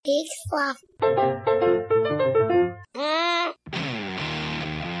Big fluff.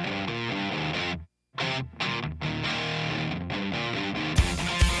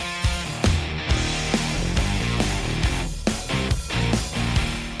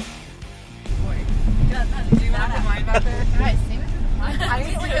 I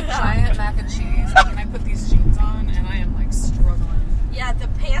ate like a giant mac and cheese, and then I put these jeans on, and I am like struggling. Yeah, the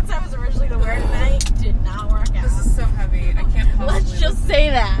pants I was originally going to wear tonight did not work out. This is so heavy. I can't possibly. Let's just say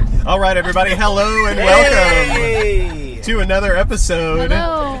that. All right, everybody. Hello and welcome to another episode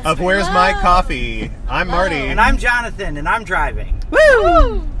of Where's My Coffee. I'm Marty. And I'm Jonathan, and I'm driving.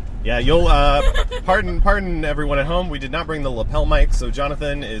 Woo! Yeah, you'll pardon everyone at home. We did not bring the lapel mic, so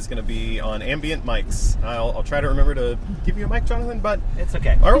Jonathan is going to be on ambient mics. I'll try to remember to give you a mic, Jonathan, but It's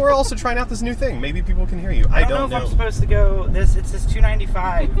okay. or we're also trying out this new thing. Maybe people can hear you. I don't know if I'm supposed to go. It says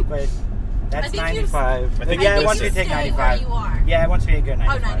 295, but that's I think I 95. think Yeah, you it wants me to stay take where 95. you are. Yeah, it wants me to go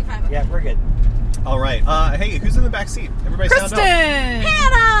 95. 95, okay. Yeah, we're good. All right. Hey, who's in the back seat? Everybody Kristen! sound up.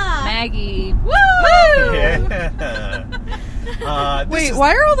 Hannah! Maggie. Woo! Yeah. This Wait, is-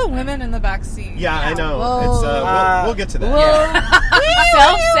 why are all the women in the back seat? Yeah, I know. Whoa. It's we'll get to that.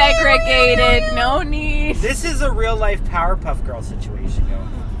 Self-segregated. No need. This is a real-life Powerpuff Girl situation going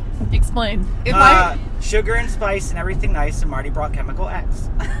on. Explain. If I Sugar and spice and everything nice, and Marty brought Chemical X.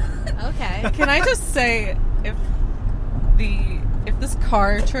 Okay. can I just say, if this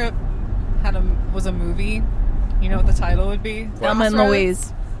car trip was a movie, you know what the title would be? Thelma and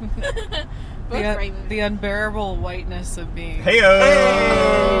Louise. Both great movies. The unbearable whiteness of being.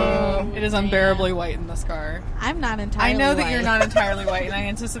 Heyo. It is unbearably white in this car. I'm not entirely I know that white. you're not entirely white, and I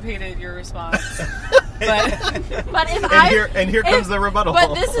anticipated your response. But But if And here comes the rebuttal.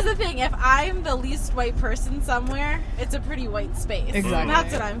 But this is the thing. If I'm the least white person somewhere, it's a pretty white space. Exactly.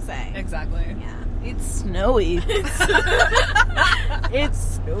 That's what I'm saying. exactly. Yeah. It's snowy.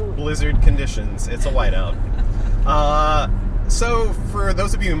 It's Blizzard conditions. It's a whiteout. So, for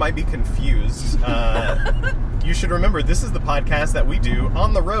those of you who might be confused, you should remember this is the podcast that we do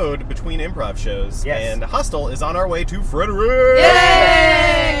on the road between improv shows. Yes. And Hostel is on our way to Frederick!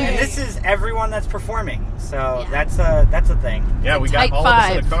 And this is everyone that's performing, so that's a thing. Yeah, we got Type all of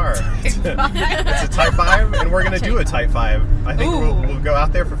us in a 5. car. It's a Type 5, and we're going to do a Type 5. I think we'll go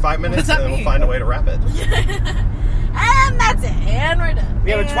out there for 5 minutes, does that and then we'll mean? find a way to wrap it. and that's it. And we're done.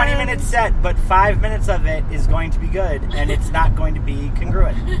 We have a 20-minute set, but 5 minutes of it is going to be good, and it's not going to be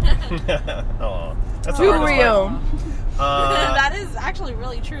congruent. Oh, that's Too the hardest real. part. That is actually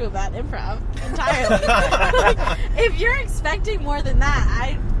really true about improv entirely. If you're expecting more than that,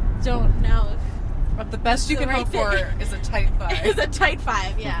 I don't know But the best you The can right hope for thing. is a Type if 5. it's a tight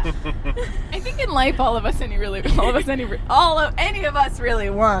 5. Yeah. I think in life, any of us really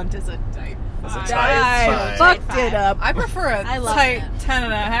want is a type. It's a I Type 5. fucked it up. I prefer a I love tight that. 10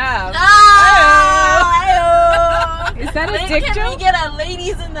 and a half. Oh, Is that a dick Can joke? we get a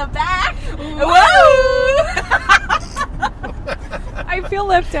ladies in the back? I feel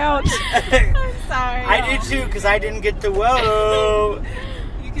left out. I'm sorry. I do too, because I didn't get the whoa.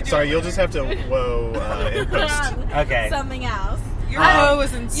 Sorry, you'll just have to whoa in post. Okay. Something else. Your woe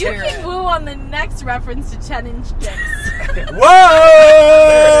is in You spirit. can woo on the next reference to 10-inch dicks. Whoa!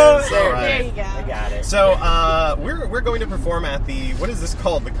 There it is. All right. There you go. I got it. So, we're going to perform at the, what is this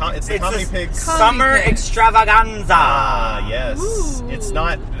called? It's the Comedy a Pigs. Summer Comedy Pigs. Extravaganza. Ah, yes. Ooh. It's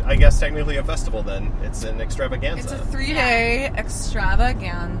not, I guess, technically a festival then. It's an extravaganza. It's a 3-day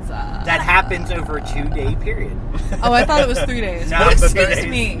extravaganza. That happens over a 2-day period. Oh, I thought it was 3 days. No, Well, it's the excuse 3 days.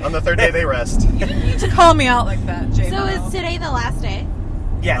 me. On the third day they rest. You didn't need to call me out like that, J. So is today the last day?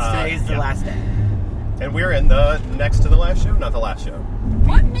 Yes, today's the yeah. last day. And we're in the next to the last show? Not the last show.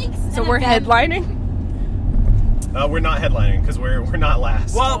 What makes So an we're event- headlining? We're not headlining because we're not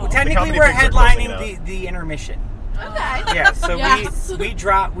last. Well, The technically Comedy we're Pigs are closing it headlining the intermission. Okay. Yeah, so Yes. we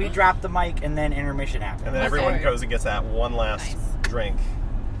drop the mic and then intermission happens. And then everyone goes and gets that one last drink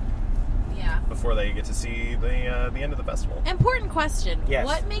Yeah. before they get to see the end of the festival. Important question. Yes.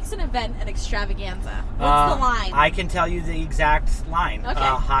 What makes an event an extravaganza? What's the line? I can tell you the exact line. Okay.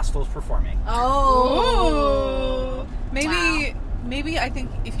 Hostel's performing. Oh. Maybe I think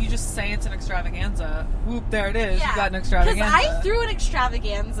if you just say it's an extravaganza, whoop, there it is. You got an Because extravaganza. I threw an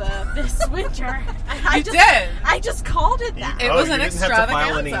extravaganza this winter. You did? I just called it that. It was you an didn't have to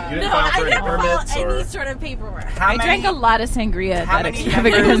file any. You extravaganza. didn't No, file I for any never permits filed or. any sort of paperwork. How I drank a lot of sangria at How that many It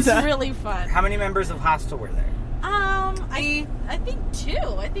extravaganza. was really fun. How many members of Hostel were there? I think 2.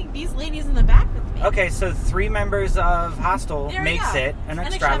 I think these ladies in the back with me. Okay, so 3 members of Hostel There we makes go. it an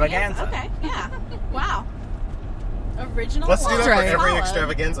extravaganza. Okay, yeah. Wow. Original. Let's do that law for right. every followed.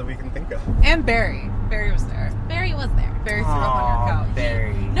 extravaganza we can think of. And Barry. Barry was there. Barry was there. Barry threw up on your couch.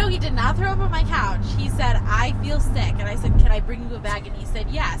 Barry. No, he did not throw up on my couch. He said, I feel sick. And I said, can I bring you a bag? And he said,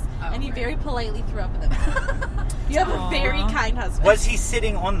 yes. Oh, and he right. very politely threw up in the bag. You have Aw. a very kind husband. Was he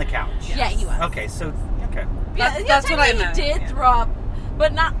sitting on the couch? Yeah, he was. Okay, so okay. That's what I meant, He did yeah. throw up,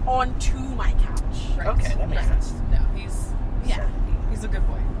 but not onto my couch. Right. Okay, that makes sense. No, he's a good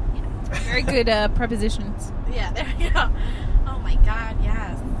boy. Very good prepositions. Yeah, there you go. Oh my God,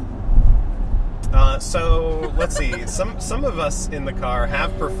 yes. So let's see. Some of us in the car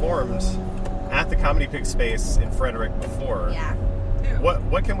have performed at the Comedy Pig space in Frederick before. Yeah.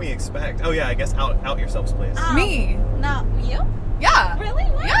 What can we expect? Oh yeah, I guess out yourselves, please. Me? No, you? Yeah. Really?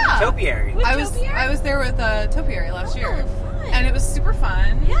 What? Yeah. Topiary. With I was Topiary? there with Topiary last year, fun. and it was super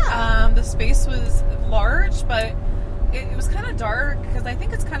fun. Yeah. The space was large, but it was kind of dark because I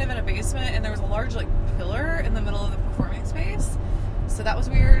think it's kind of in a basement, and there was a large like pillar in the middle of the performing space. So that was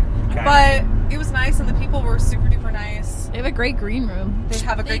weird, Okay. but it was nice, and the people were super duper nice. They have a great green room. They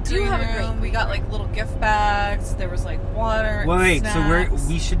have a great do green have a room. great We green got room. like little gift bags. There was like water. Wait, and so we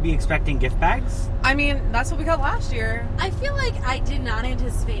snacks. should be expecting gift bags? I mean, that's what we got last year. I feel like I did not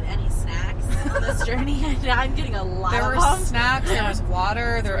anticipate any snacks on this journey, and I'm getting a lot There of were them. snacks. There was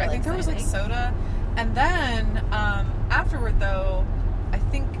water. There, I really think there was like exciting. soda. And then afterward, though, I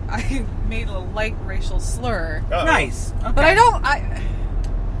think I made a light racial slur. Uh-oh. Nice. Okay. But I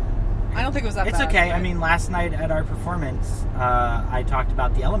don't think it was that It's bad. okay. but- I mean, last night at our performance, I talked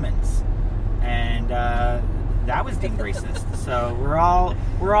about the elements, and that was deemed racist. So we're all,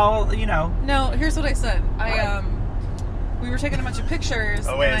 you know. No, here's what I said. We were taking a bunch of pictures.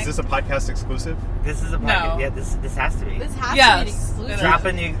 Oh wait, and is this a podcast exclusive? This is a No. podcast. Yeah, this has to be. This has Yes, to be exclusive. it is.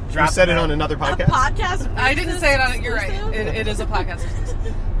 Dropping the You drop said it on another A podcast. podcast. I didn't say it on it. You're right. exclusive? It is a podcast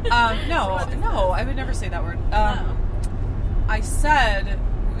exclusive. No, I would never say that word. No. I said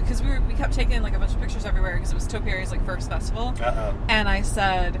because we kept taking like a bunch of pictures everywhere because it was Topiary's like first festival, Uh-oh. and I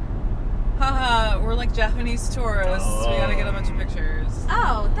said, "Haha, we're like Japanese tourists. We gotta get a bunch of pictures."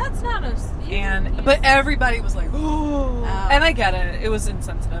 Oh, that's not a. But everybody was like, "Oh," Oh. and I get it. It was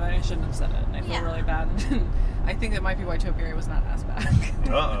insensitive. I shouldn't have said it. And I feel Yeah. really bad. I think that might be why Topiary was not asked back.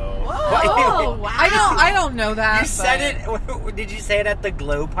 Uh-oh. Oh, wow. I don't know that. You said it. Did you say it at the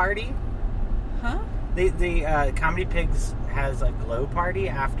Glow Party? Huh? The Comedy Pigs has a Glow Party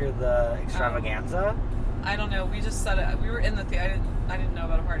after the extravaganza. I don't know. We just said it. We were in the theater. I didn't know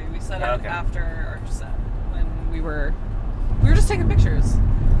about a party. We said it Okay. after our set when we were just taking pictures.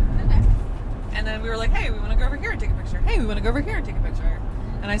 Okay. And then we were like, "Hey, we want to go over here and take a picture. Hey, we want to go over here and take a picture."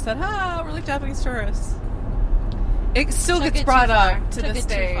 And I said, we're like Japanese tourists." It still Took gets it too brought far. up to Took this it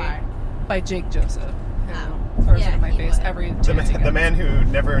too day far. by Jake Joseph, who Oh. throws Yeah, it in my he face would. every The, chance he the gets. man who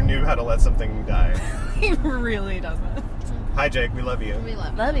never knew how to let something die. He really doesn't. Hi, Jake. We love you. We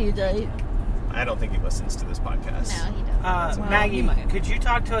love. Love you, Jake. I don't think he listens to this podcast. No, he doesn't. Well, Maggie, you might. could you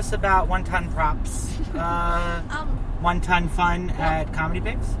talk to us about one-ton props? One-ton fun at Comedy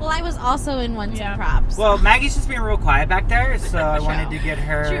Pigs? Well, I was also in One Ton Yeah. Props. Well, Maggie's just being real quiet back there, so I wanted to get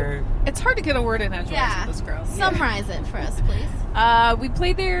her. True. It's hard to get a word in edgewise Yeah. with this crowd. Summarize it for us, please. We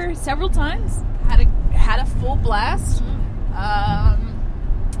played there several times. Had a full blast.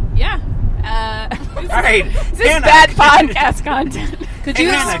 Yeah. All right, This is Hannah, bad could podcast content. Could Hey,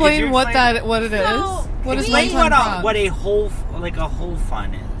 you Hannah, explain could you what explain- what it is? So, What is Explain one-ton what prop? a whole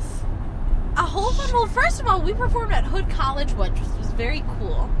fun is. A whole fun. Well, first of all, we performed at Hood College once, which was very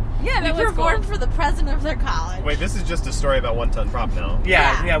cool. Yeah, We that was performed cool. for the president of their college. Wait, this is just a story about one-ton prop now.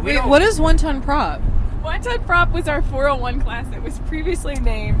 Yeah. Yeah. We Wait, don't. what is one-ton prop? One Ton Prop was our 401 class that was previously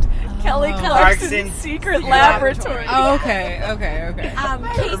named Kelly Clarkson's Clarkson's Secret Laboratory. Laboratory. Oh, okay.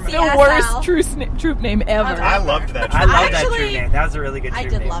 Casey The worst troop name ever. I loved that. I love that Actually, true name. That was a really good I true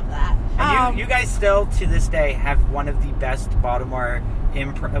did name. love that. And you guys still, to this day, have one of the best Baltimore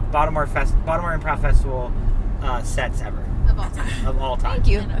Improv Festival sets ever Of all time. of all time. Thank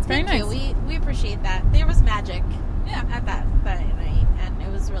you. You know, That's very thank nice. you. We appreciate that. There was magic at that night, and it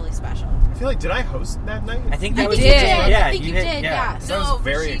was really special. I feel like, did I host that night? I think I that was think you did. did. Yeah, I think you did. Yeah. So I was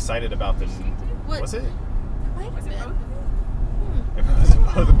very excited about this. What- Was it? Might have been.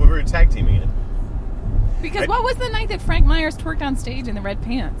 We were tag teaming it. Because what was the night that Frank Myers twerked on stage in the red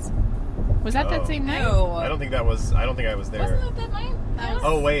pants? Was that Oh. that same night? Ew. I don't think I was there. Wasn't that that night? That was-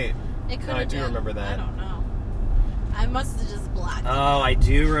 Oh wait. It could No, I have do been. remember that. I don't know. I must have just blocked. Oh, I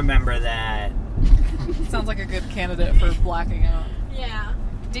do remember that. Sounds like a good candidate for blacking out. Yeah.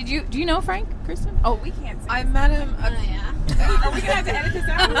 Do you know Frank, Kristen? Oh, we can't say. I met him. Oh yeah. Are we gonna have to edit this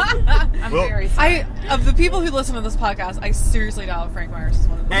out? I'm Well, very sorry. Of the people who listen to this podcast, I seriously doubt Frank Myers is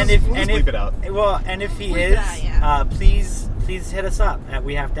one of them. And We'll if just bleep it out. Well, and if he Bleep is, it out, yeah. please please hit us up at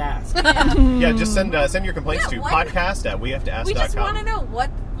We Have to Ask. Yeah, just send your complaints Yeah, to what- podcast@wehavetoask.com. We just want to know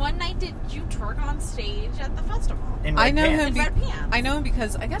what night did you twerk on stage at the festival? In I red know pants. him. In red pants. I know him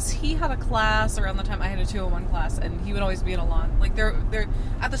because I guess he had a class around the time I had a 201 class, and he would always be in Alonzo. Like there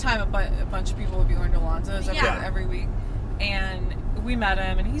at the time, a bunch of people would be going to Alonzo's Yeah. every week, and we met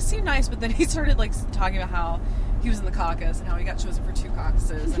him, and he seemed nice, but then he started like talking about how he was in the caucus and how he got chosen for 2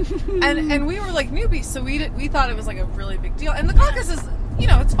 caucuses, and we were like newbies, so we thought it was like a really big deal. And the caucus is,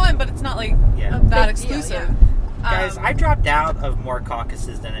 it's fun, but it's not like Yeah. that Big deal, exclusive. yeah. Guys, I dropped out of more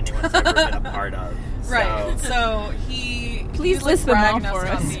caucuses than anyone's ever been a part of. Right. So, So he Please was, list like, them all bragging for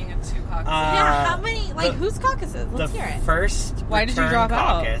about us. being in 2 caucuses. Yeah, how many? Like, the- whose caucuses? Let's the hear it. first Why did you return drop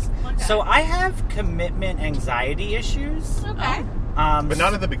out? caucus. Okay. So I have commitment anxiety issues. Okay. But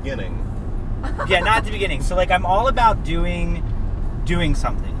not at the beginning. Yeah, not at the beginning. So like I'm all about doing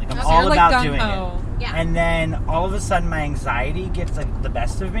something. Like I'm So all you're, like, about doing gung-ho. it. Yeah. And then all of a sudden my anxiety gets like the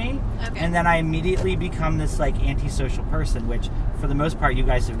best of me. Okay. And then I immediately become this like antisocial person, which for the most part you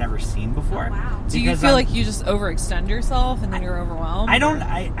guys have never seen before. Oh, wow. Do you Because feel I'm- like you just overextend yourself and then you're overwhelmed? I don't.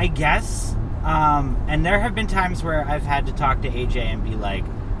 I guess. And there have been times where I've had to talk to AJ and be like,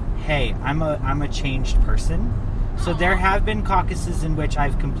 "Hey, I'm a changed person." So there have been caucuses in which I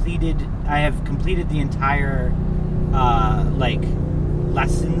have completed the entire like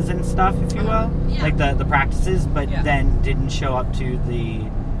lessons and stuff, if you will, Yeah. like the practices, but Yeah. then didn't show up to the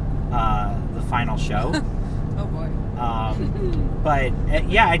final show. Oh boy. But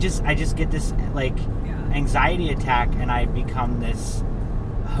yeah, I just get this like Yeah. anxiety attack, and I become this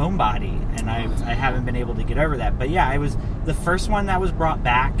homebody, and I haven't been able to get over that. But yeah, I was the first one that was brought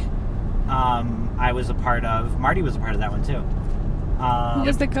back. I was a part of. Marty was a part of that one too. Who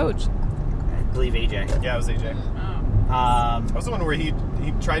was the coach? I believe AJ. Yeah, it was AJ. That was the one where he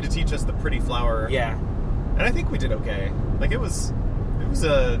tried to teach us the pretty flower. Yeah. And I think we did okay. Like it was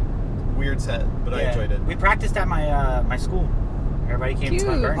a weird set, but I Yeah. enjoyed it. We practiced at my school. Everybody came to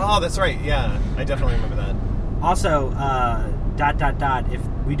Cute. Burn. Oh, that's right. Yeah, I definitely remember that. Also, ... If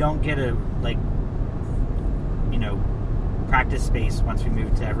we don't get a practice space once we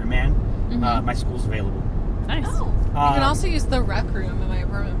move to Everyman, my school's available. Nice. Oh. You can also use the rec room in my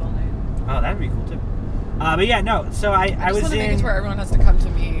apartment building. Oh, that'd be cool too. But yeah, no. So I I just was want to make it in. to where everyone has to come to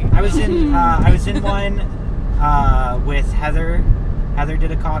me. I was in one with Heather. Heather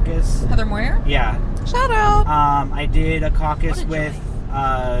did a caucus. Heather Moyer? Yeah. Shout out. I did a caucus What a with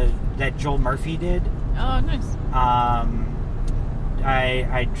that Joel Murphy did. Oh, nice.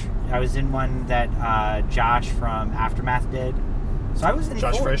 I was in one that Josh from Aftermath did. So I was in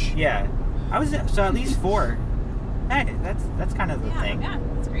Josh 4. Frisch? Yeah. I was in, so at least 4. Hey, that's kind of the thing. Yeah,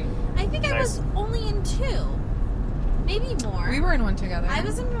 that's great. I think I Nice. was only in 2. Maybe more. We were in one together. I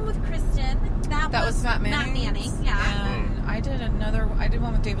was in one with Kristen. That was Matt Manning. Matt Manning, yeah. And I did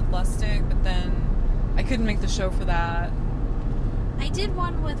one with David Lustig, but then I couldn't make the show for that. I did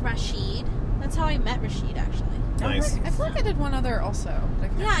one with Rashid. That's how I met Rashid, actually. Nice. I feel like I did one other also.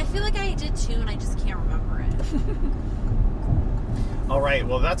 Yeah, I feel like I did 2, and I just can't remember it. All right.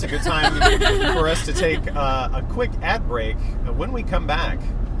 Well, that's a good time for us to take a quick ad break. When we come back,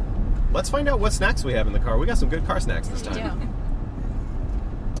 let's find out what snacks we have in the car. We got some good car snacks this time. Yeah.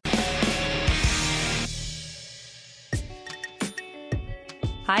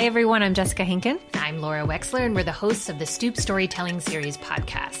 Hi, everyone. I'm Jessica Hinken. I'm Laura Wexler, and we're the hosts of the Stoop Storytelling Series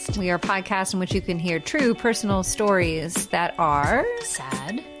podcast. We are a podcast in which you can hear true personal stories that are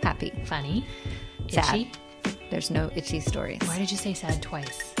Sad, happy, funny, sad. itchy. There's no itchy stories Why did you say sad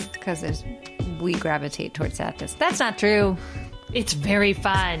twice? because we gravitate towards sadness. That's not true. It's very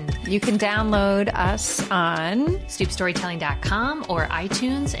fun. You can download us on StoopStorytelling.com or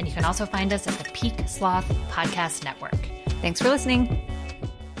iTunes, and you can also find us at the Peak Sloth Podcast Network. Thanks for listening.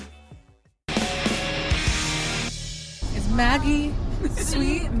 Is Maggie,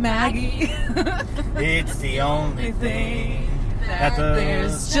 sweet Maggie, It's the only thing that the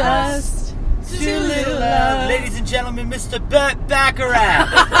there's just too little love. Ladies and gentlemen, Mr. Burt Baccarat.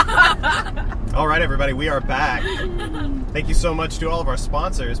 All right, everybody, we are back. Thank you so much to all of our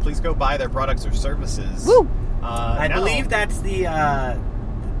sponsors. Please go buy their products or services. Woo! I now- believe that's the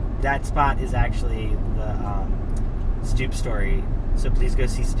that spot is actually the Stoop Story. So please go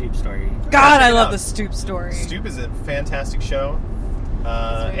see Stoop Story. God, Check I it love out. the Stoop story. Stoop is a fantastic show.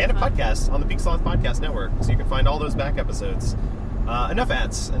 very And a fun. podcast on the Peak Sloth Podcast Network. So you can find all those back episodes. Enough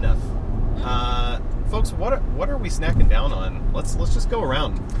ads. Enough. Folks, what are we snacking down on? Let's just go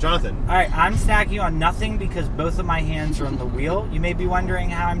around. Jonathan. All right, I'm snacking on nothing because both of my hands are on the wheel. You may be wondering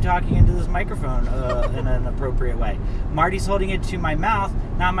how I'm talking into this microphone in an appropriate way. Marty's holding it to my mouth,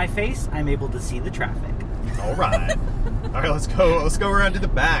 not my face. I'm able to see the traffic. All right. All right, let's go around to the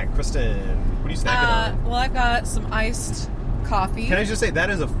back. Kristen, what are you snacking on? Well, I've got some iced coffee. Can I just say that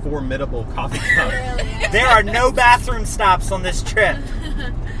is a formidable coffee cup? There are no bathroom stops on this trip.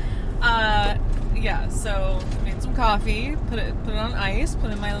 Yeah, so I made some coffee, put it on ice, put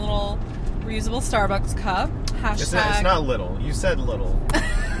it in my little reusable Starbucks cup. It's not little. You said little.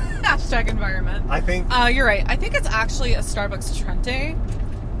 Hashtag environment. I think. You're right. I think it's actually a Starbucks Trente.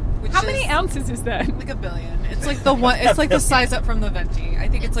 Which How is many ounces is that? like 1 billion. It's like the one. It's like the size up from the Venti. I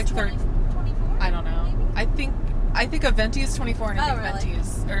think it's like 30. 24? I don't know. I think a Venti is 24, and I think really? Venti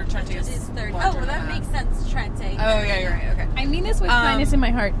is Trente is 30. larger Oh, well, than that makes sense, Trente. Oh yeah, you're right. Okay. I mean this with kindness in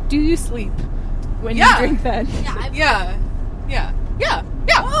my heart. Do you sleep when Yeah. you drink that? Yeah. Yeah.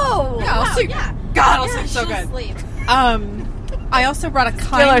 Oh, Yeah, I'll wow, sleep. yeah. God, I'll Yeah, sleep so she'll good. Sleep. I also brought a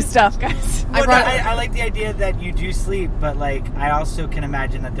Kill our kind. stuff, guys. I like the idea that you do sleep, but like I also can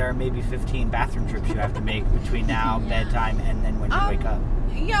imagine that there are maybe 15 bathroom trips you have to make between now, bedtime, and then when you wake up.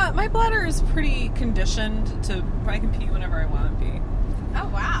 Yeah, my bladder is pretty conditioned to. I can pee whenever I want to pee. Oh,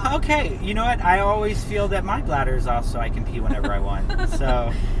 wow. Okay, you know what? I always feel that my bladder is also I can pee whenever I want.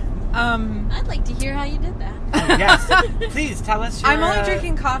 So, I'd like to hear how you did that. yes, please tell us. Your, I'm only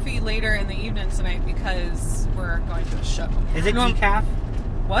drinking coffee later in the evening tonight because we're going to a show. Is it Norm- decaf?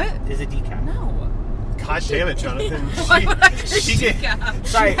 What? Is it decaf? No. God damn it, Jonathan. Why would I drink She decaf?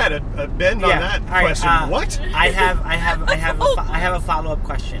 Sorry. had a bend on that all right, question. What? I have a follow-up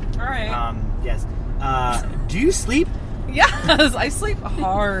question. All right. Yes. Do you sleep? Yes, I sleep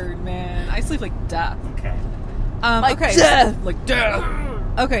hard, man. I sleep like death. Okay. Okay. death. Like death.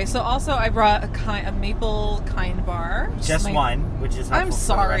 Okay, so also I brought a maple kind bar. which is Just my- one, which is helpful I'm for the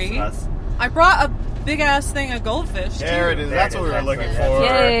sorry. rest of us. I brought a big ass thing of goldfish. There it too. is. That's what we were That's looking it. for.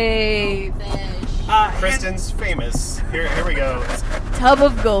 Yay! Fish. Kristen's famous. Here we go. Tub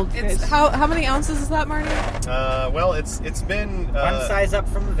of goldfish. It's how many ounces is that, Marty? Well, it's been One size up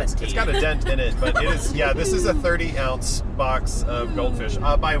from the Venti. It's got a dent in it, but it is. Yeah, this is a 30-ounce box of goldfish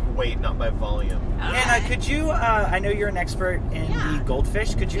by weight, not by volume. Anna, could you? I know you're an expert in Yeah. the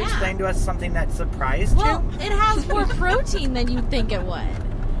goldfish. Could you Yeah. explain to us something that surprised Well, you? it has more protein than you'd think it would.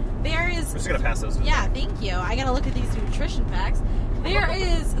 There We're is. just gonna pass those. Yeah, thank you. I gotta look at these nutrition facts. There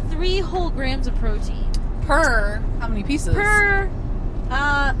is 3 whole grams of protein Per how many pieces? per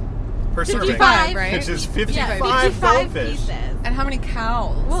per serving, 55, right? which is 55 yeah, 55 goldfish. pieces. And how many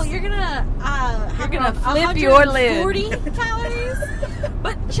cows? Well, you're gonna have gonna around flip your lid. 140 calories.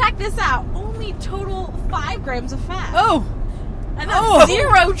 But check this out. Only total 5 grams of fat. Oh, And that's Oh.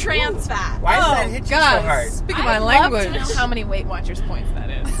 0 trans fat. Why did oh, that hit you God! so hard? Speak I'd my love language. to know how many Weight Watchers points that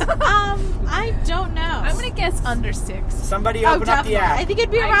is. I don't know. I'm gonna guess under 6. Somebody Oh, open up definitely. the app. I think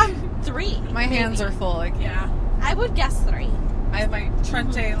it'd be around 3. My hands are full. Like, Yeah. I would guess 3. I have my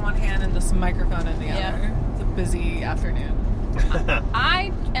Trente in one hand and this microphone in the Yeah. other. It's a busy afternoon.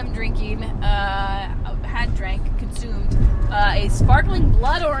 I am drinking, consumed a sparkling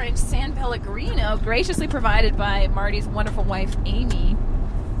blood orange San Pellegrino, graciously provided by Marty's wonderful wife, Amy.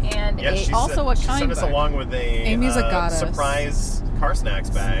 And Yeah, she also a sent kind us bar. along with a Amy's a goddess. surprise car snacks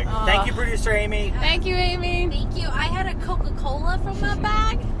bag. Thank you, producer Amy. Thank you, Amy. Thank you. I had a Coca-Cola from that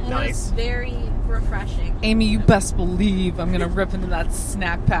bag. And it Nice. was very refreshing. Amy, you best believe I'm gonna rip into that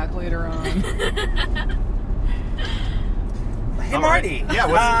snack pack later on. Hey, All Marty. right.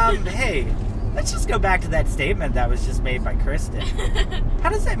 Yeah, Hey, let's just go back to that statement that was just made by Kristen. How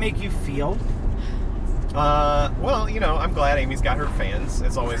does that make you feel? Well, I'm glad Amy's got her fans.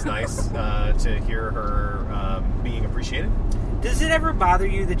 It's always nice to hear her being appreciated. Does it ever bother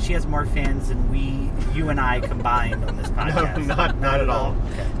you that she has more fans than you and I combined on this No, podcast? not at all.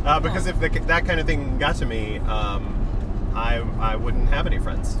 Okay. Because if that kind of thing got to me, I wouldn't have any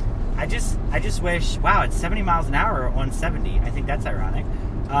friends. I just wish. Wow, it's 70 miles an hour on 70. I think that's ironic.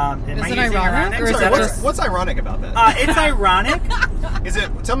 Am Is I it using ironic, or is Sorry, that what's, just- what's ironic about that? It's ironic. Is it?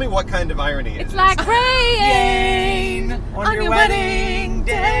 Tell me what kind of irony it It's is. like rain Rain on your wedding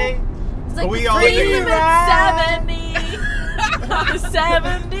day. It's like We the all speed do. limit Right. 70 on the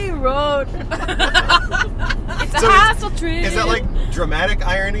 70 road. It's a So hassle trip. Is that like dramatic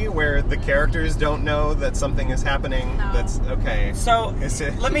irony where the characters don't know that something is happening? No. That's okay. So Is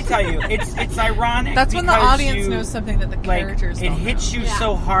it? let me tell you, it's ironic. That's when the because audience you, knows something that the like, characters it don't hits know. you Yeah.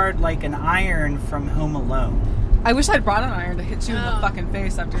 so hard like an iron from Home Alone. I wish I'd brought an iron to hit you in the Oh. fucking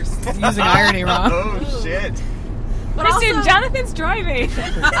face after using irony wrong. Oh shit! But Kristen, also, Jonathan's driving.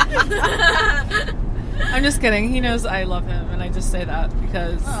 I'm just kidding. He knows I love him, and I just say that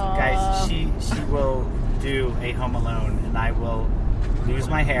because Guys, she will do a Home Alone, and I will lose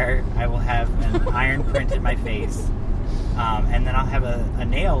my hair. I will have an iron print in my face. and then I'll have a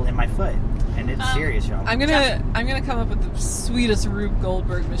nail in my foot, and it's serious, y'all. I'm gonna come up with the sweetest Rube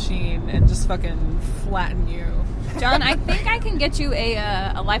Goldberg machine and just fucking flatten you. John, I think I can get you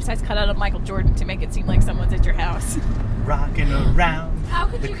a life-size cutout of Michael Jordan to make it seem like someone's at your house. Rocking around How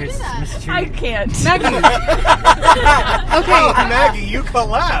could the you do Christmas that? tree. I can't. Maggie. Oh, Maggie, you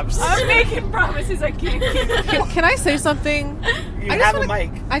collapsed. I'm making promises I can't keep. Can I say something? You I just have a wanna-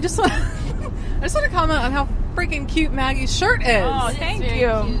 mic. I just want to comment on how freaking cute Maggie's shirt is. Oh, It's thank very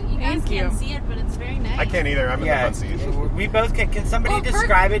you. cute. You guys Thank can't you. see it, but it's very nice. I can't either. I'm in the Yeah, front seat. we both can. Can somebody Well,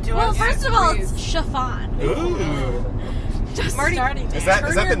 describe it to Well, us? first of all, please. it's chiffon. Ooh. Just Marty, starting there. Is that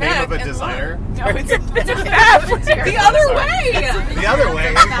Turn the your name neck of a and designer? No, it's a fabric. The other way. The other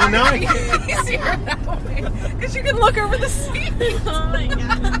way. Well, no, I can't. Easier that way. Because you can look over the seat. Oh my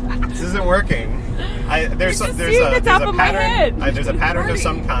god. This isn't working. There's just there's seeing a the top there's a of my pattern. head. There's a pattern Marty. of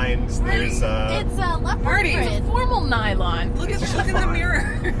some kind. There's It's a leopard Marty, print. Formal nylon. Look in the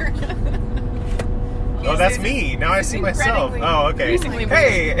mirror. oh, that's me. Now I see myself. incredibly- Oh, okay. increasingly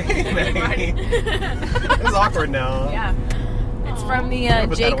Hey, Maggie. This is awkward now. Yeah. It's from the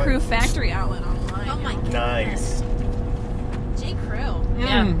put J. that away. Crew factory outlet online. Oh my god. Nice. J. Crew.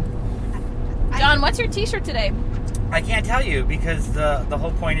 Yeah. John, what's your T-shirt today? I can't tell you because the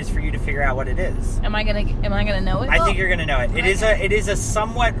whole point is for you to figure out what it is. Am I gonna know it? I think you're gonna know it. It is a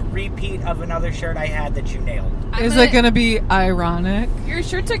somewhat repeat of another shirt I had that you nailed. Is it going to be ironic? Your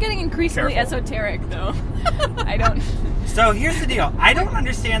shirts are getting increasingly Careful. esoteric, though. I don't. So here's the deal. I don't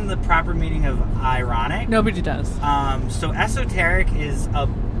understand the proper meaning of ironic. Nobody does. So esoteric is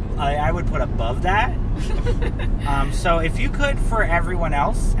I would put above that. So if you could, for everyone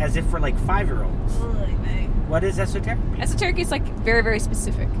else, as if for like 5-year-olds, what is esoteric? Esoteric is like very, very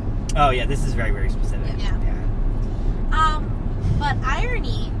specific. Oh yeah, this is very, very specific. Yeah. But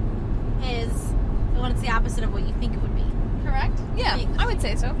irony is when it's the opposite of what you think it would be. Correct? Yeah, I would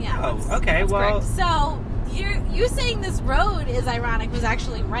say so. Yeah. Oh, okay. Well, correct. So you saying this road is ironic was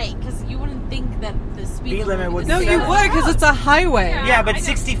actually right because you wouldn't think that the speed limit would No, be you so- would because it's a highway. yeah, but I know.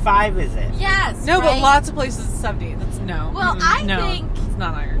 65 is it? Yes. No, but right? lots of places it's 70. That's no. Well, I no, think it's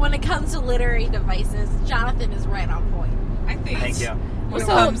not iron. when it comes to literary devices, Jonathan is right on point. I think. Thank you. When it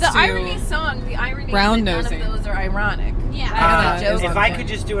So comes the to irony song, the irony round is that none nosing. of those are ironic. Yeah. I have a joke If on I it. could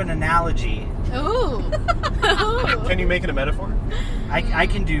just do an analogy, Ooh. Can you make it a metaphor I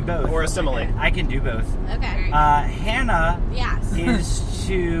can do both. or a simile? I can do both. Okay. Hannah Yes. is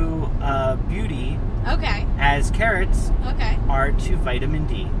to beauty Okay. as carrots Okay. are to vitamin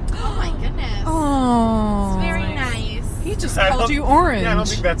D. Oh my goodness. Oh, It's very nice. He just I called don't- you orange. Yeah, I don't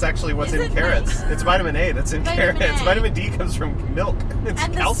think that's actually what's Is in it carrots. nice? It's vitamin A that's in Vitamin carrots. A. Vitamin D comes from milk. It's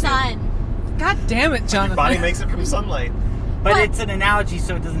And the calcium. sun. God damn it, Jonathan. Your body makes it from sunlight. But What? it's an analogy,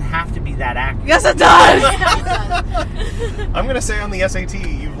 so it doesn't have to be that accurate. Yes, it does. I'm gonna say on the SAT,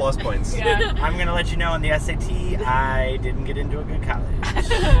 you've lost points. Yeah. I'm gonna let you know on the SAT, I didn't get into a good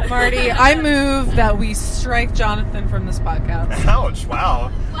college. Marty, I move that we strike Jonathan from this podcast. Ouch!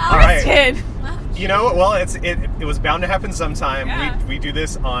 Wow. Well, All right. Kid. You know, well, it was bound to happen sometime. Yeah. We do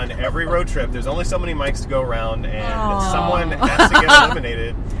this on every road trip. There's only so many mics to go around, and Aw. someone has to get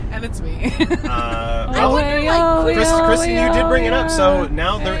eliminated. And it's me. Well, like, Kristen, you did bring it up, so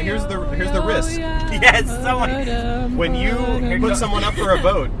now here's the risk. Yes, someone. When you put someone up for a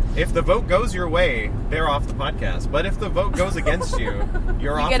vote, if the vote goes your way, they're off the podcast. But if the vote goes against you,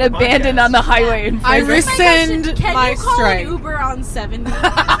 you're You off get the abandoned podcast. on the highway in I prison. rescind Can my you call strike. an Uber on 70?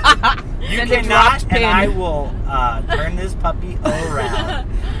 You Send a cannot, dropped and pin. I will turn this puppy around.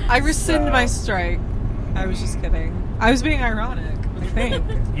 I rescind So- my strike. I was just kidding. I was being ironic. I think.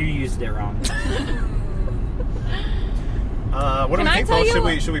 You used it wrong. What do Can we I think, tell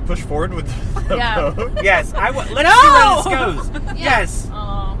folks? you- Should we push forward with the Yeah. vote? Yes, let's No! see where this goes. Yes.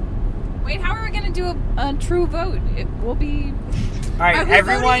 Wait, how are we going to do a true vote? It will be. All right, Are we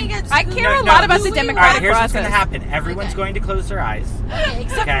everyone. voting against I who? care No, a lot no, about who the we All right, democratic here's what's process. going to happen. Everyone's Okay. going to close their eyes. Okay,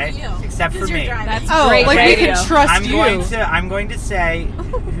 except Okay. for you. Except for 'Cause you're me. driving. That's Oh, great like radio. we can trust I'm you. going to say,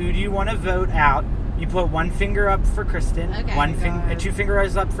 who do you want to vote out? You put one finger up for Kristen, Okay. one finger, 2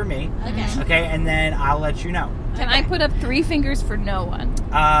 fingers up for me. Okay. Okay, and then I'll let you know. Can I put up 3 fingers for no one?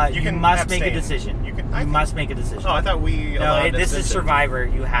 You must make a abstain. decision. You can- You must make a decision. Oh, I thought we. No, allowed this is abstention. Survivor.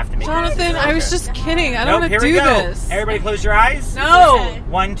 You have to make a Jonathan, decision. I was Okay. just kidding. I don't Nope, want here to we do go. this. Everybody close your eyes. No. Okay.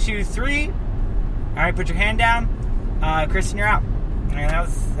 1, 2, 3. All right, put your hand down. Kristen, you're out.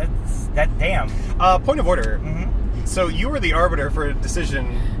 That damn. Point of order. Mm-hmm. So you were the arbiter for a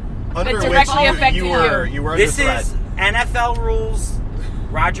decision under which directly affected you were under This threat. is NFL rules.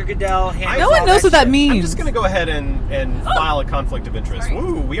 Roger Goodell handles No one all knows what that shit. means. I'm just gonna go ahead and file a conflict of interest. Sorry.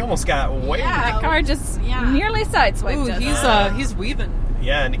 Woo, we almost got way. Yeah. The car just Yeah. nearly sideswiped Ooh, us. he's weaving.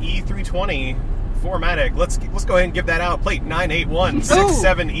 Yeah, an E320 4MATIC. Let's go ahead and give that out. Plate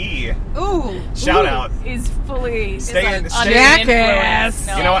 98167E. Ooh. Shout out. Is fully Stay in- is stay- Jackass.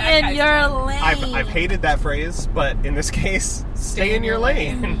 No, You know what? that In guy's- your lane. I've hated that phrase, but in this case, stay in your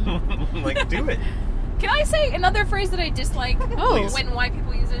lane. Like, do it. Can I say another phrase that I dislike? Please. When white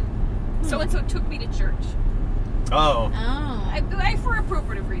people use it. So and so took me to church. Oh. Oh. I for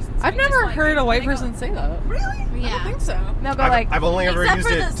appropriative reasons. I've I never dislike heard it. a white They go, person say that. Really? I don't Yeah. think so. They'll go like, I've only ever Except used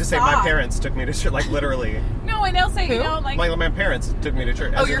for it the to say my song. parents took me to church, like literally. no, and they'll say, Who? you know, like, My parents took me to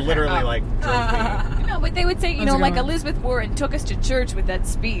church. As your in literally, parents. like, drove me. no, but they would say, you That's know, a good like one. Elizabeth Warren took us to church with that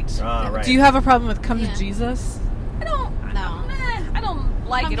speech. Ah, right. Do you have a problem with come Yeah. to Jesus? I don't, No. I don't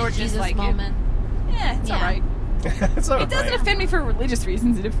like Come it or to Jesus dislike moment. it. Yeah, it's Yeah. alright. It's all It doesn't right. offend me for religious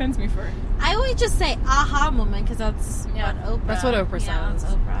reasons. It offends me for I always just say aha moment because that's Yeah. what Oprah. That's what Oprah yeah, says.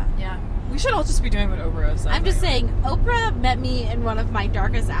 that's Oprah. yeah. We should all just be doing what Oprah says. I'm just saying, Oprah met me in one of my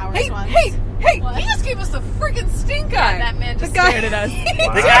darkest hours Hey, once. hey! What? He just gave us the freaking stink eye. That man just the guy, stared at us.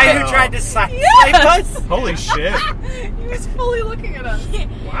 Wow. The guy who tried to sideswipe us. Holy shit. he was fully looking at us.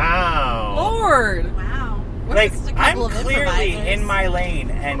 Wow. Lord. Wow. We're Like, just a I'm couple of clearly improvisers. in my lane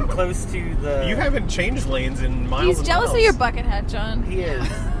and close to the. You haven't changed lanes in miles He's and jealous miles. of your bucket hat, John. He is.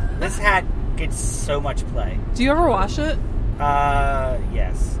 This hat gets so much play. Do you ever wash it?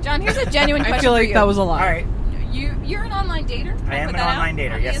 Yes. John, here's a genuine question I feel for like you. that was a lie. All right. You're an online dater. I am put an that online out.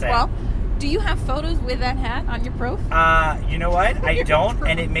 dater, Me yes, as I well. Do you have photos with that hat on your prof? You know what? I don't,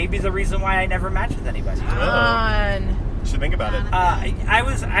 and it may be the reason why I never match with anybody. On. Should think about it. I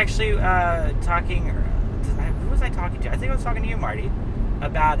was actually talking. Who was I talking to? I think I was talking to you, Marty,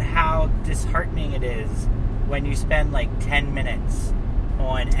 about how disheartening it is when you spend like 10 minutes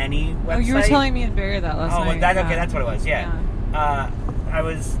on any website. Oh, you were telling me and Barry that last Oh, night. okay, that's what it was. Yeah. I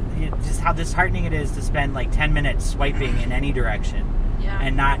was just how disheartening it is to spend like 10 minutes swiping in any direction Yeah.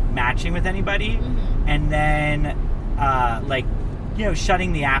 and not matching with anybody, and then like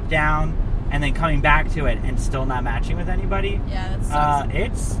shutting the app down and then coming back to it and still not matching with anybody. Yeah,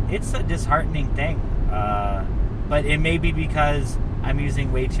 that's It's a disheartening thing, but it may be because I'm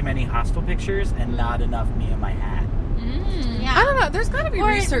using way too many hostile pictures and not enough me and my hat. Yeah. I don't know. There's got to be Or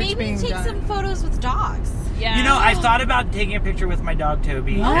research maybe being take done. some photos with dogs. Yeah. You know, I thought about taking a picture with my dog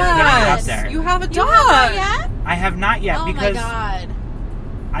Toby and putting it up Yes, there. you have a You dog. have that yet? I have not yet Oh because my god.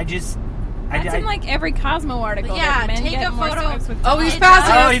 I just. That's in like every Cosmo article. Yeah, that men take get a more photo. swipes with Oh, he's dogs.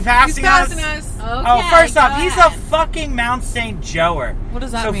 passing us. Oh, he's passing us? us. Okay, first off, go he's a ahead. fucking Mount St. Joer. What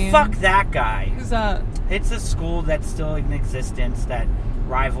does that so mean? fuck that guy. Who's that? It's a school that's still in existence that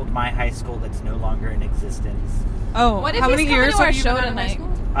rivaled my high school that's no longer in existence. Oh, What if how he's many coming years to our have you show been out of high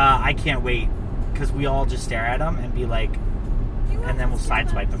tonight? school? I can't wait because we all just stare at him and be like, and then we'll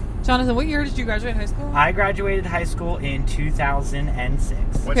sideswipe him. Jonathan, what year did you graduate high school? I graduated high school in 2006.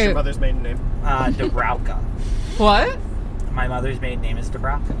 What's Okay. your mother's maiden name? Dabrowka. What? My mother's maiden name is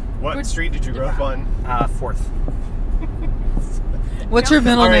Dabrowka. What street did you grow up on? 4th. What's your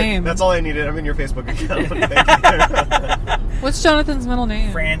middle All right, name? that's all I needed. I'm in your Facebook account. Thank you. What's Jonathan's middle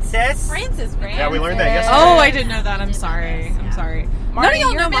name? Francis. Francis. Yeah, we learned that yesterday. Oh, I didn't know that. I'm sorry. Yeah. I'm sorry. Marty, None of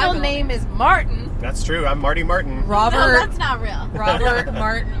y'all your know my middle name is Martin. That's true. I'm Marty Martin. No, Robert. that's not real. Robert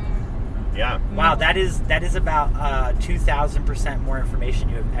Martin. Yeah. Wow, that is about 2,000% more information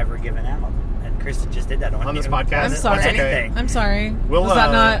you have ever given out. And Kristen just did that on this you. podcast? I'm That's sorry. Anything. I'm sorry. We'll, Was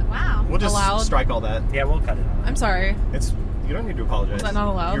that not? Wow. We'll just Allowed? strike all that. Yeah, we'll cut it out. I'm sorry. It's you don't need to apologize. Is that not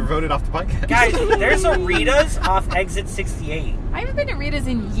allowed? You're voted off the podcast. Guys, there's a Rita's off exit 68. I haven't been to Rita's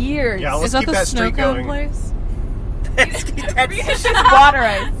in years. Yeah, let's Is that keep the that snow streak cone going. place? Rita's just water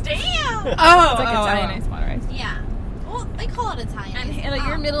ice. Damn. Oh, It's like Italian ice water ice. Yeah. Well, they call it Italian. And ice. Hannah,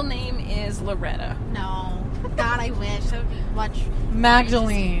 your Oh. middle name is Loretta. No. God, I wish. That would be much.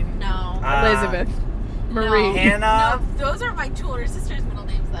 Magdalene. No. Elizabeth. Marie. No. Hannah. No, those are my two older sisters' middle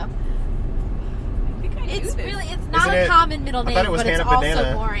names, though. I think I knew It's this. really, it's not Isn't a it- common middle I name, thought it was but it's Hannah also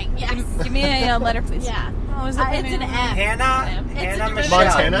Banana. boring. Yes. Give me a letter, please. Yeah. Oh, is that It's an M. Hannah. It's Hannah a derivative Michelle.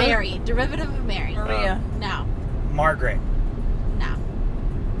 Montana? of Mary. Derivative of Mary. Maria. No. Margaret. No.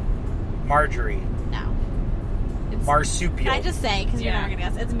 Marjorie. No. It's, Marsupial. can I just say, because you're Yeah. not going to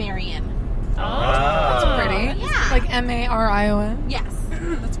guess, it's Marion. That's pretty. Yeah. Like Marion. Yes.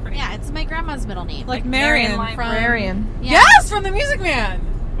 That's pretty. Yeah, it's my grandma's middle name. Like Marion from Librarian. Yeah. Yes, from the Music Man.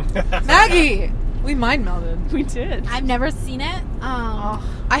 Maggie. We mind melded. We did. I've never seen it.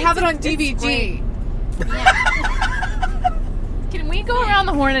 I have it on DVD. great. Yeah. Can we go around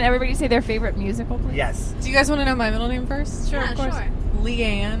the horn and everybody say their favorite musical, please? Yes. Do you guys want to know my middle name first? Yeah, sure.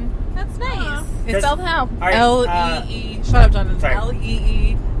 Leanne. That's nice. It's spelled how? All right, L-E-E. Shut up, Jonathan. sorry.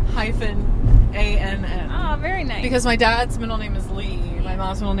 L-E-E-hyphen-A-N-N. Oh, very nice. Because my dad's middle name is Lee. My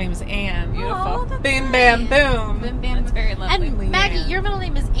mom's middle name is Ann. Beautiful. Oh, that's Bim, bam, nice. boom. Bim, bam. That's very lovely. And Leanne. Maggie, your middle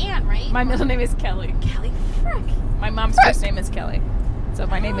name is Anne, right? My middle name is Kelly. Kelly Frick. My mom's first name is Kelly. So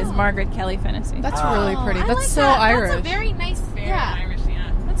my name is Margaret Kelly Fennessy. That's really pretty. I That's like so that. Irish. That's a very nice. very yeah, Irish,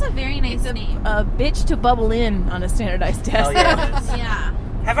 yeah. that's a very nice name. A bitch to bubble in on a standardized test. Hell yeah, it is. Yeah.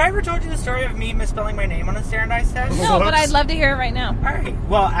 Have I ever told you the story of me misspelling my name on a standardized test? No, but I'd love to hear it right now. All right.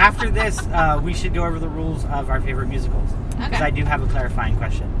 Well, after this, we should go over the rules of our favorite musicals. Because Okay. I do have a clarifying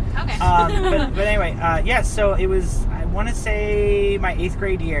question. Okay. But anyway, yeah, so it was, I want to say, my 8th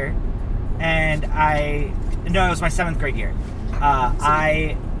grade year. And it was my 7th grade year.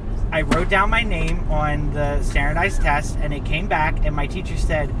 I wrote down my name on the standardized test, and it came back, and my teacher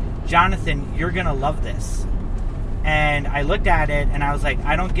said, Jonathan, you're going to love this. And I looked at it, and I was like,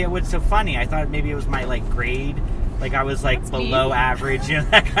 I don't get what's so funny. I thought maybe it was my, grade. Like, I was, below me. average,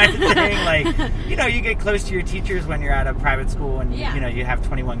 that kind of thing. You get close to your teachers when you're at a private school, and, Yeah. you have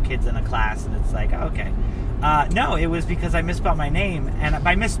 21 kids in a class, and it's like, okay. No, it was because I misspelled my name. And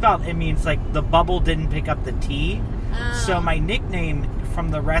by misspelled, it means, the bubble didn't pick up the T. So my nickname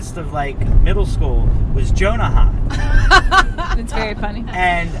from the rest of, middle school was Jonahan. It's very funny.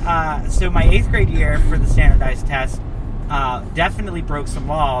 And so my 8th grade year for the standardized test definitely broke some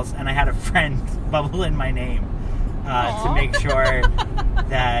laws, and I had a friend bubble in my name to make sure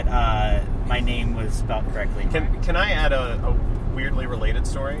that my name was spelled correctly. Can I add a weirdly related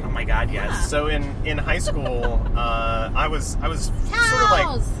story? Oh my God, yes. So in high school, I was sort of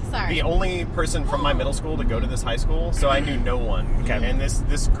Towels. Sorry. the only person from my middle school to go to this high school, so I knew no one. Okay. And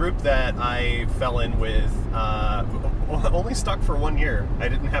this group that I fell in with only stuck for 1 year. I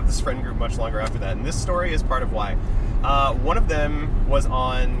didn't have this friend group much longer after that, and this story is part of why. One of them was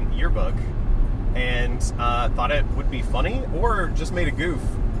on yearbook and thought it would be funny or just made a goof.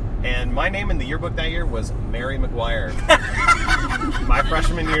 And my name in the yearbook that year was Mary McGuire. My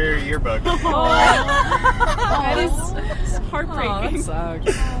freshman yearbook. That is Oh, heartbreaking. that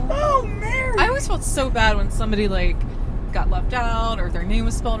sucks. Oh, Mary! I always felt so bad when somebody got left out or their name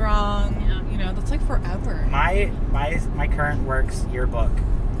was spelled wrong. Yeah. That's forever. My current works yearbook,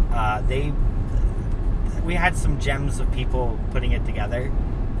 we had some gems of people putting it together,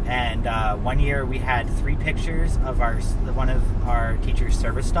 and 1 year we had 3 pictures of one of our teacher's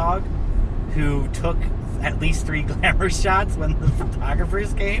service dog, who took at least 3 glamour shots when the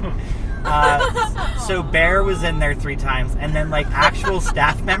photographers came. So Bear was in there 3 times, and then actual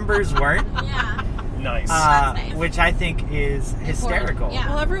staff members weren't. Yeah. Nice. nice. Which I think is hysterical. Yeah.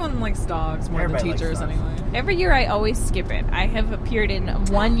 Well, everyone likes dogs more Everybody than likes teachers dogs. anyway. Every year I always skip it. I have appeared in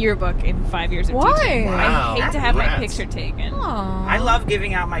one yearbook in 5 years of Why? teaching. Wow. I hate to have my Congrats. picture taken. I love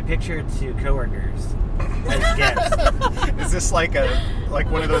giving out my picture to coworkers as gifts. Is this like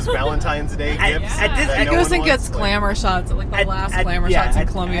one of those Valentine's Day gifts? At this- that He no goes one and gets wants? glamour shots at the last glamour shots in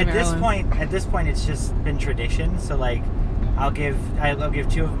Columbia, at Maryland. this point, it's just been tradition. So I'll give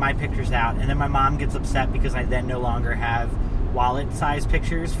 2 of my pictures out, and then my mom gets upset because I then no longer have wallet-sized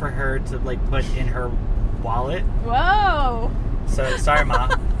pictures for her to put in her wallet. Whoa! So sorry,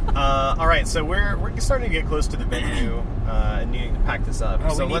 Mom. All right, so we're starting to get close to the venue and needing to pack this up.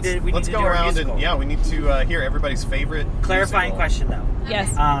 Oh, so we let's need to go do our around musical. and we need to hear everybody's favorite Clarifying musical. question though.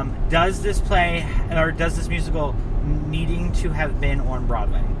 Yes. Does this musical needing to have been on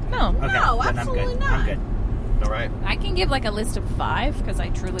Broadway? No. Okay, No, then absolutely I'm not. good. All right. I can give a list of 5 because I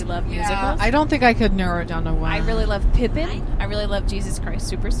truly love musicals. I don't think I could narrow it down to one. I really love Pippin. I really love Jesus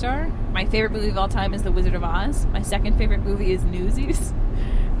Christ Superstar. My favorite movie of all time is The Wizard of Oz. My second favorite movie is Newsies.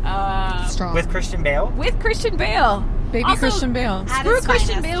 Strong. With Christian Bale. With Christian Bale. Baby Also, Christian Bale. At Screw his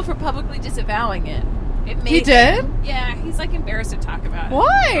Christian finest. Bale for publicly disavowing it. It made He did? Yeah, he's embarrassed to talk about it.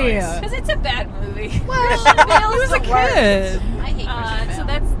 Why? Because it's a bad movie. Christian Bale He was is a the worst. kid. I hate Christian So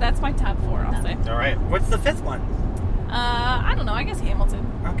Bale. that's my top 4, I'll say. All right. What's the 5th one? I don't know. I guess Hamilton.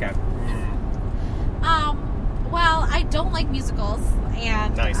 Okay. Well, I don't like musicals,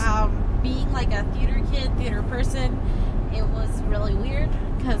 and Nice. being a theater person, it was really weird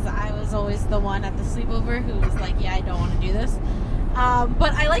because I was always the one at the sleepover who was like, "Yeah, I don't want to do this."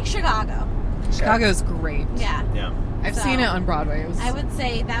 But I like Chicago. Chicago's great. Yeah, Yeah. I've So, seen it on Broadway. It was, I would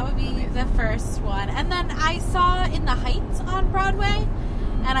say that would be the first one, and then I saw In the Heights on Broadway,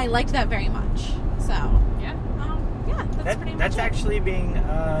 and I liked that very much. So, Yeah. that's pretty much That's it. actually being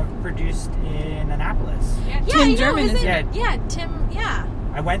produced in Annapolis. Yeah. Yeah, Tim I know, German is isn't in it. Yeah, Tim. Yeah.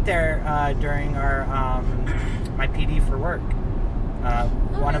 I went there during our my PD for work.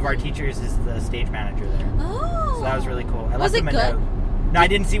 One of our really? teachers is the stage manager there, Oh, so that was really cool. I Was left it him a good? note. No, we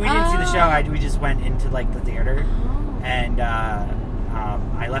didn't see the show. We just went into like the theater, and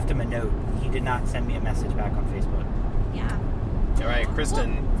I left him a note. He did not send me a message back on Facebook. Yeah. All right,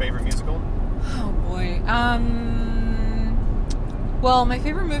 Kristen, favorite musical? Oh boy. Well, my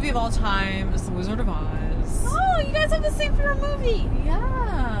favorite movie of all time is The Wizard of Oz. Oh, you guys have the same favorite movie.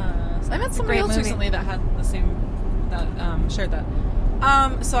 Yes. I met somebody great else movie. recently that had the same, that shared that.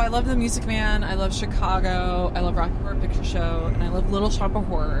 So I love The Music Man, I love Chicago, I love Rocky Horror Picture Show, and I love Little Shop of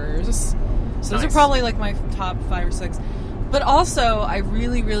Horrors. So those are Nice. probably like my top 5 or 6. But also, I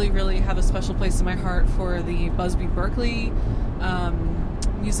really, really, really have a special place in my heart for the Busby Berkeley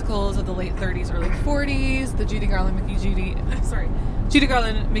musicals of the late 30s, early 40s, the Judy Garland,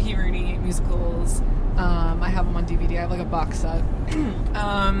 Mickey Rooney musicals. I have them on DVD. I have like a box set.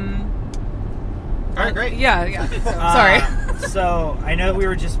 All right, great. Yeah. So, sorry. So I know we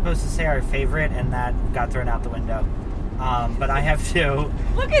were just supposed to say our favorite, and that got thrown out the window. But I have to.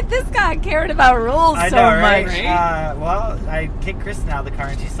 Look at this guy caring about rules I so know, right? much. Well, I kicked Kristen out of the car,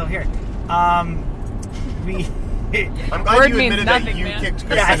 and she's still here. We. I'm glad Word you means admitted that nothing, you man. kicked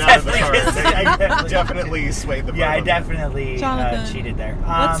Yeah, I Kristen out of the definitely car. did. I Definitely swayed the vote. Yeah, I on that. definitely Jonathan, cheated there.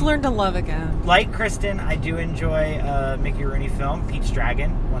 Let's learn to love again. Like Kristen, I do enjoy a Mickey Rooney film, Pete's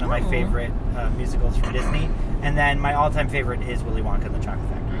Dragon, one of my favorite musicals from Disney. And then my all-time favorite is Willy Wonka and the Chocolate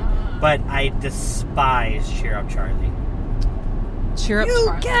Factory. But I despise Cheer Up Charlie. Cheer up, You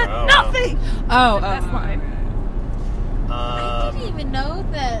Charlie. get Oh, wow. nothing. That's oh. mine. I didn't even know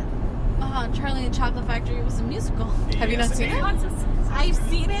that Charlie and the Chocolate Factory was a musical. Have you not seen it? I've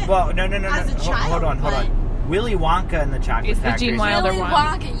seen it. Well, no. As a child, Hold but- on. Willy Wonka and the Chocolate It's the Factory. Gene is- Wilder Willy one.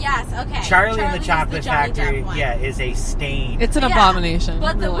 Wonka, yes, okay. Charlie and the is Chocolate Johnny Factory, Depp one. is a stain. It's an Yeah, abomination.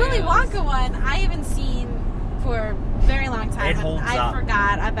 But the Really Willy is. Wonka one, I haven't seen for a very long time. It and holds I up.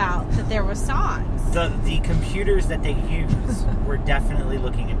 forgot about that there were songs. The computers that they use were definitely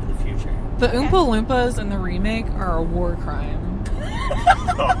looking into the future. The Oompa Loompas in the remake are a war crime.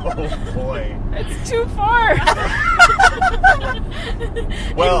 Oh boy. It's too far.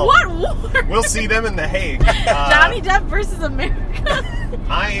 Well, What war? we'll see them in The Hague. Johnny Depp versus America.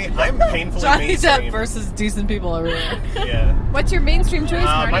 I'm painfully Johnny mainstream. Depp versus decent people everywhere. Yeah. What's your mainstream choice,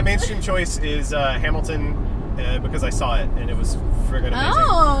 Marty? My mainstream choice is Hamilton because I saw it and it was friggin' amazing.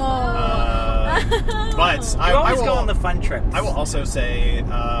 But You I always will go on the fun trips. I will also say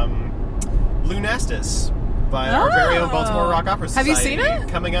Lunastis by our very own Baltimore Rock Opera Have Society. you seen it?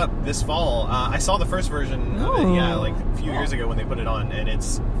 Coming up this fall. I saw the first version of it, like a few years ago when they put it on, and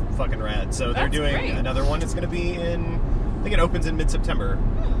it's fucking rad. So they're That's doing great. another one. It's going to be I think it opens in mid-September.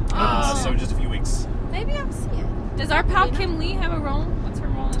 So just a few weeks. Maybe I'll see it. Does our pal Kim Lee have a role? What's her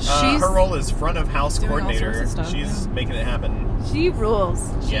role? She's Her role is front of house doing all coordinator. sorts of stuff, She's making it happen. She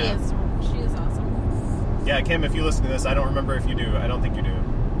rules. She Yeah. is awesome. Yeah, Kim, if you listen to this, I don't remember if you do. I don't think you do.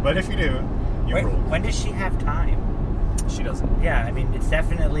 But if you do, you Wait, rule. when does she have time? She doesn't. Yeah, I mean, it's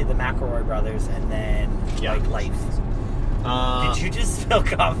definitely the McElroy brothers and then, Yeah. like, life. Did you just spill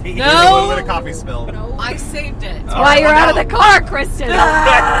coffee? No. There's a little bit of coffee spill. No. I saved it. All While right, you're well, out of now- the car, Kristen.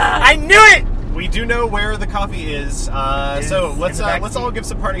 I knew it! We do know where the coffee is. It is So in let's the back let's seat. all give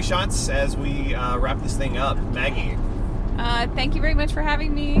some party shots as we wrap this thing up. Maggie. Thank you very much for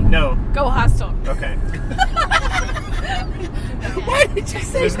having me. No. Go Hostel. Okay. Why did you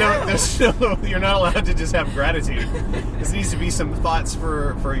say There's no. You're not allowed to just have gratitude. This needs to be some thoughts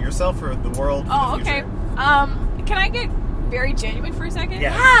for yourself, for the world. For Oh, the okay. future. Can I get very genuine for a second?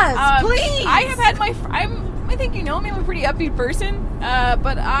 Yeah. Yes, please. I have had I think you know me. I'm a pretty upbeat person,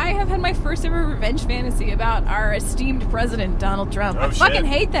 but I have had my first ever revenge fantasy about our esteemed president Donald Trump. Oh, I fucking shit.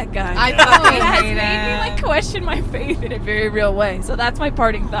 hate that guy. I It fucking has hate made me it. like question my faith in a very real way. So that's my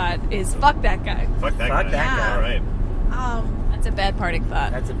parting thought: is fuck that guy. Fuck that Fuck guy. that guy. All right. That's a bad parting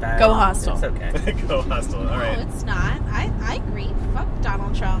thought. That's a bad... Go Hostile. It's okay. Go hostile. All No, right. it's not. I agree. Fuck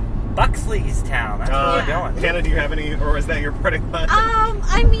Donald Trump. Buxley's Town. That's where we're going. Hannah, do you have any, or is that your parting thought?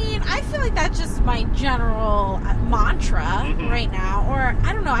 I mean, I feel like that's just my general mantra right now. Or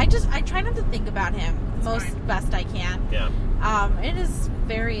I don't know. I try not to think about him best I can. Yeah. It is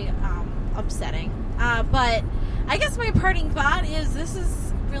very upsetting. But I guess my parting thought is this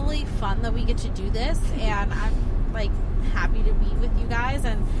is really fun that we get to do this, and I'm like happy to be with you guys.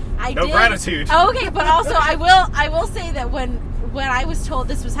 And No gratitude. Oh, okay, but also I will say that when I was told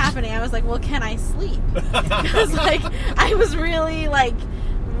this was happening, I was like, well, can I sleep? Because like I was really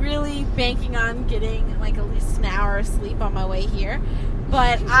banking on geting like at least an hour of sleep on my way here.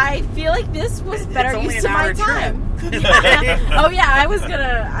 But I feel like this was better It's only use an of my hour time. trip. Oh yeah, I was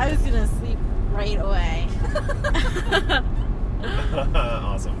gonna sleep right away.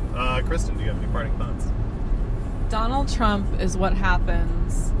 Awesome. Kristen, do you have any parting thoughts? Donald Trump is what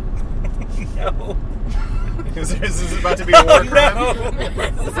happens. No. Is this about to be a war crime?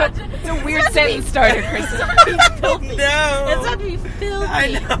 It's a weird sentence starter, Chris. Filthy. No. It's not to be filthy.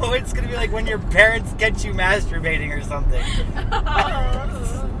 I know. It's going to be like when your parents get you masturbating or something.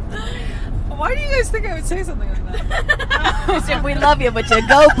 Why do you guys think I would say something like that? We said we love you, but you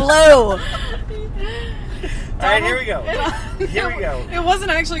go blue. All right, here we go. Here we go. It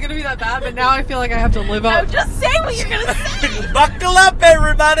wasn't actually going to be that bad, but now I feel like I have to live up. No, just say what you're gonna say. Buckle up,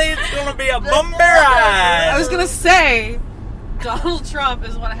 everybody. It's going to be a bumper ride. I was going to say, Donald Trump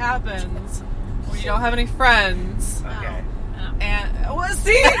is what happens when you don't have any friends. Okay. And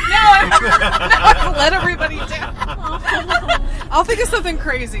see, now I've let everybody down. I'll think of something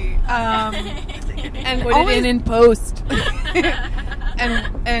crazy. And Put it in post.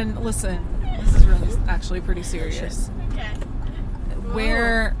 and listen, this is really actually pretty serious. Okay.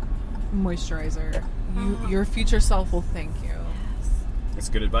 Wear moisturizer. Your future self will thank you. That's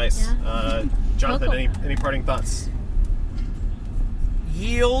good advice. Yeah. Jonathan, Cool. any parting thoughts?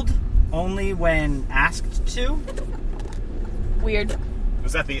 Yield only when asked to. Weird.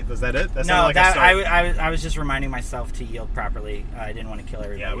 Was that it? That sounded No, like a that start. I was just reminding myself to yield properly. I didn't want to kill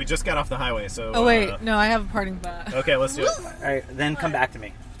everybody. Yeah, we just got off the highway, so... Oh wait, no, I have a parting thought. Okay, let's do it. All right, then come back to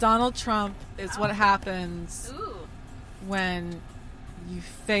me. Donald Trump is what happens Ooh. when you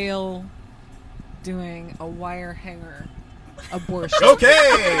fail doing a wire hanger abortion. Okay!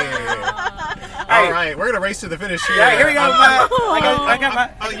 All right, we're going to race to the finish here. Yeah, here we go. I got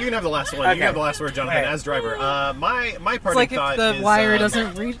my... You can have the last one. Okay. You have the last word, Jonathan, Okay. as driver. My It's parting like thought if the is... wire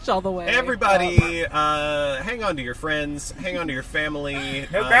doesn't reach all the way. Everybody, hang on to your friends, hang on to your family.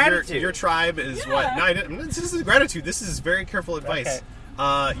 No gratitude. Your tribe is what... No, this is gratitude. This is very careful advice.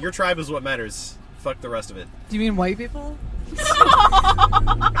 Your tribe is what matters. Fuck the rest of it. Do you mean white people?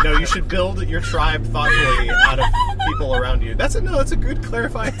 No, you should build your tribe thoughtfully out of people around you. That's a good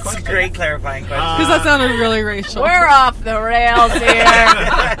clarifying It's question. a great clarifying question. Because that sounded really racial. We're off the rails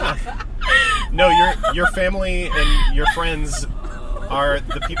here. No, your family and your friends are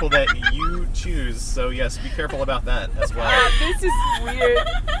the people that you choose. So yes, be careful about that as well. This is weird.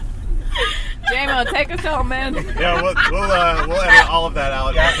 J-Mo, take us home, man. Yeah, we'll edit all of that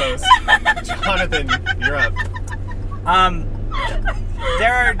out in post. Jonathan, you're up.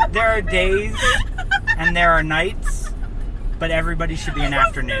 There are days and there are nights, but everybody should be an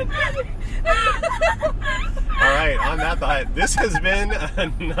afternoon. All right, on that thought, this has been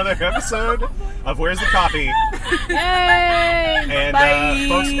another episode of Where's the Coffee? Yay! And Bye.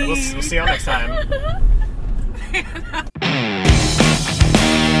 folks, we'll see y'all next time.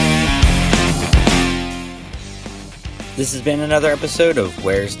 This has been another episode of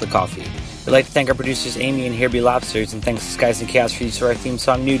Where's the Coffee? We'd like to thank our producers Amy and Here Be Lobsters, and thanks to Skies and Chaos for use of our theme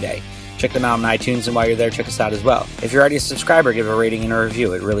song New Day. Check them out on iTunes, and while you're there, check us out as well. If you're already a subscriber, give a rating and a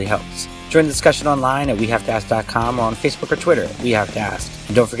review. It really helps. Join the discussion online at WeHaveToAsk.com or on Facebook or Twitter at We Have to Ask.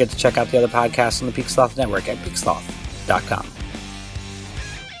 And don't forget to check out the other podcasts on the Peak Sloth Network at peaksloth.com.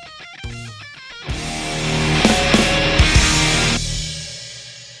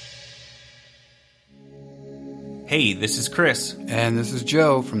 Hey, this is Chris. And this is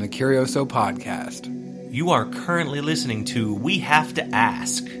Joe from the Curioso Podcast. You are currently listening to We Have to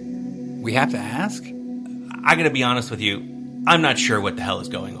Ask. We have to ask? I gotta be honest with you, I'm not sure what the hell is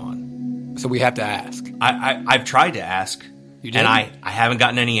going on. So we have to ask. I've tried to ask, You did? and I haven't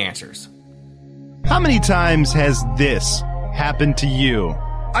gotten any answers. How many times has this happened to you?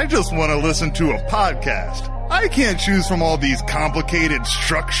 I just want to listen to a podcast. I can't choose from all these complicated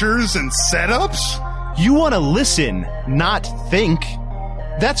structures and setups. You want to listen, not think.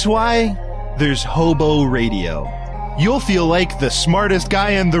 That's why there's Hobo Radio. You'll feel like the smartest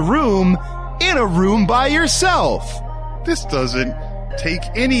guy in the room in a room by yourself. This doesn't take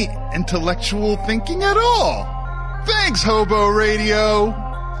any intellectual thinking at all. Thanks, Hobo Radio.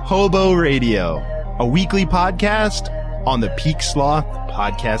 Hobo Radio, a weekly podcast on the Peak Sloth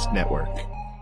Podcast Network.